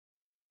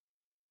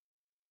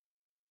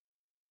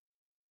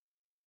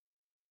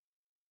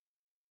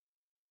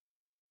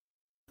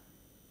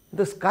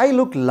The sky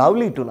looks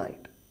lovely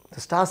tonight. The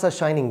stars are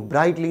shining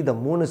brightly, the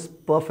moon is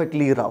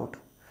perfectly round.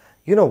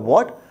 You know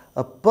what?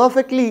 A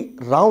perfectly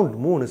round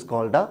moon is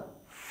called a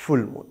full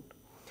moon.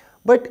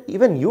 But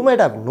even you might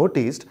have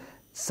noticed,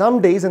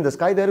 some days in the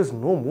sky there is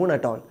no moon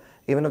at all,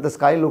 even if the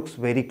sky looks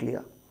very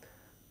clear.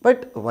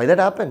 But why that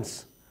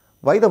happens?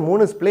 Why the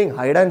moon is playing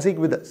hide and seek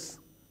with us?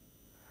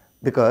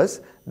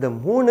 Because the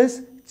moon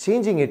is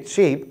changing its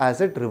shape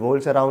as it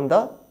revolves around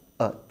the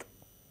earth.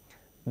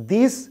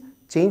 These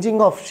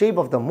changing of shape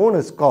of the moon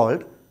is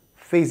called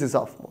phases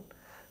of moon.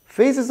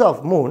 Phases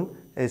of moon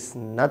is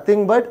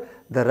nothing but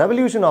the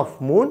revolution of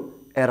moon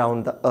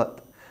around the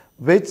earth,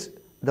 which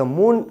the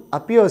moon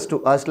appears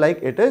to us like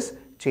it is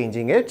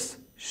changing its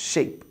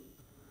shape.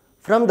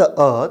 From the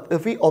earth,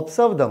 if we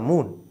observe the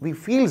moon, we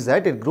feel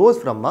that it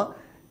grows from a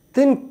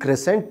thin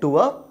crescent to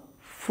a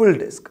full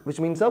disk, which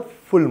means a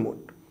full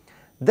moon.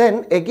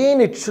 Then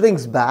again it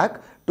shrinks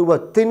back to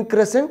a thin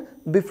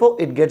crescent before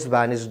it gets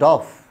vanished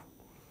off.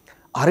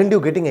 Aren't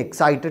you getting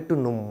excited to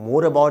know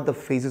more about the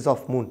phases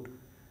of moon?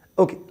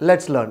 Okay,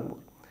 let's learn more.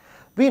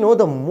 We know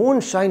the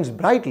moon shines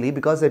brightly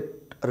because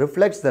it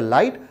reflects the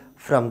light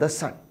from the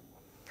sun,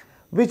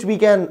 which we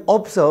can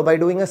observe by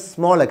doing a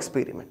small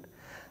experiment.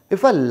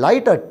 If I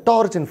light a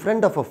torch in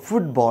front of a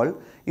football,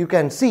 you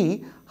can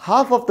see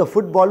half of the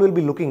football will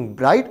be looking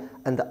bright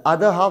and the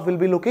other half will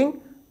be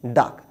looking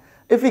dark.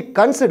 If we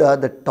consider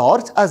the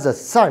torch as the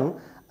sun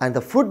and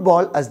the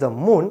football as the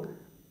moon,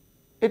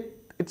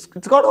 it's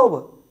got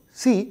over.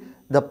 See,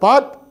 the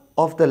path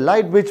of the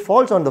light which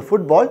falls on the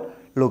football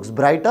looks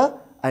brighter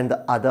and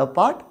the other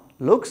part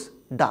looks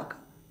darker.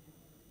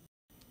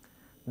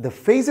 The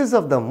phases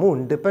of the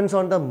moon depends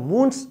on the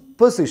moon's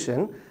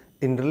position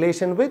in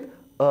relation with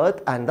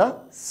earth and the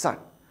sun.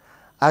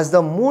 As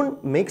the moon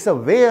makes a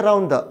way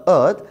around the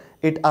earth,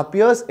 it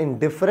appears in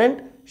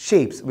different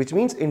shapes, which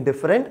means in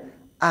different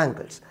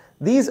angles.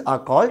 These are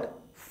called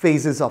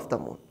phases of the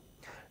moon.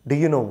 Do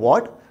you know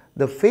what?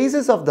 The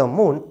phases of the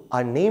moon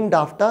are named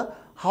after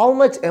how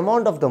much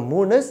amount of the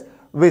moon is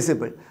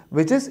visible,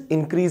 which is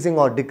increasing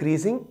or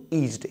decreasing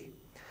each day.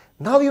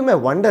 Now you may be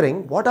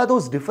wondering, what are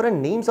those different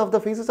names of the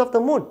phases of the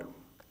moon?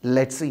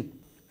 Let's see.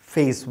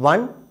 Phase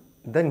 1,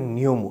 the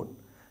new moon.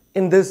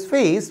 In this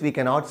phase, we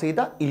cannot see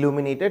the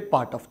illuminated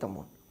part of the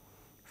moon.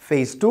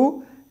 Phase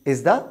 2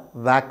 is the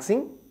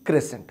waxing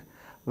crescent.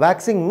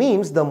 Waxing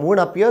means the moon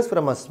appears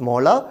from a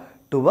smaller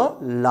to a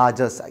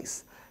larger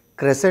size.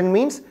 Crescent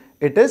means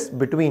it is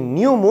between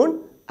new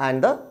moon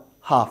and the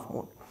half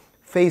moon.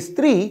 Phase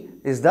 3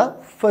 is the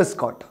first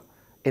quarter.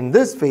 In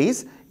this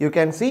phase, you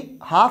can see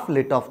half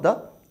lit of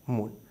the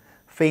moon.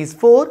 Phase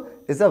 4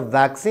 is a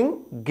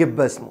waxing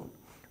gibbous moon,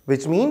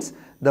 which means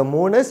the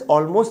moon is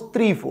almost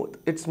 3/4.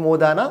 It's more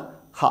than a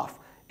half.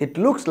 It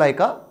looks like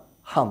a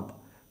hump.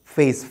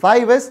 Phase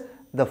 5 is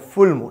the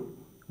full moon,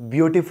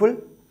 beautiful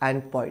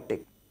and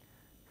poetic.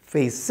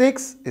 Phase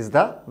 6 is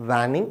the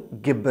waning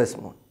gibbous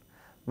moon.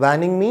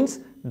 Waning means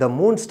the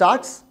moon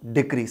starts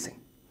decreasing.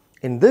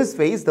 In this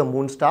phase, the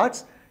moon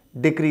starts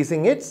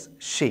decreasing its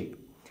shape.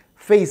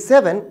 Phase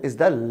 7 is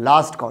the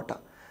last quarter.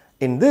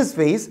 In this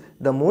phase,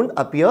 the moon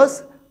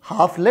appears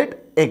half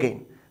lit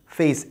again.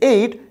 Phase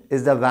 8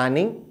 is the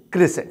waning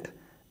crescent.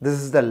 This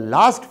is the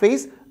last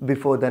phase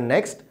before the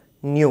next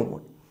new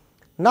moon.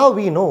 Now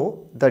we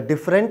know the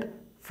different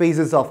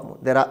phases of moon.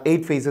 There are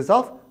 8 phases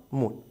of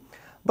moon.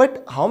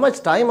 But how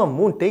much time a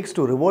moon takes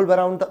to revolve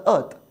around the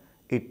earth?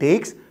 It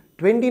takes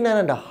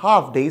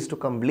 29.5 days to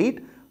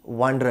complete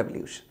one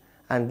revolution.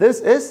 And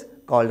this is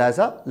called as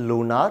a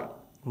lunar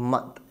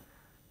month.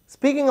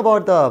 Speaking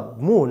about the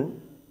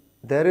moon,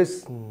 there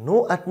is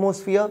no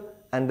atmosphere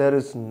and there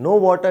is no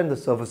water in the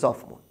surface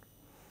of moon.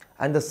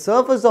 And the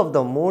surface of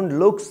the moon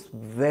looks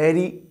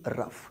very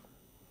rough.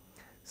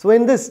 So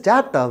in this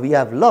chapter, we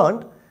have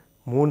learned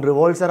moon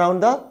revolves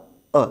around the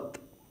earth.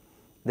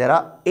 There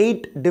are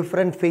 8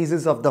 different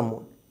phases of the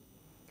moon.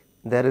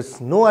 There is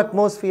no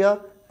atmosphere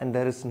and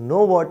there is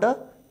no water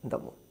in the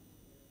moon.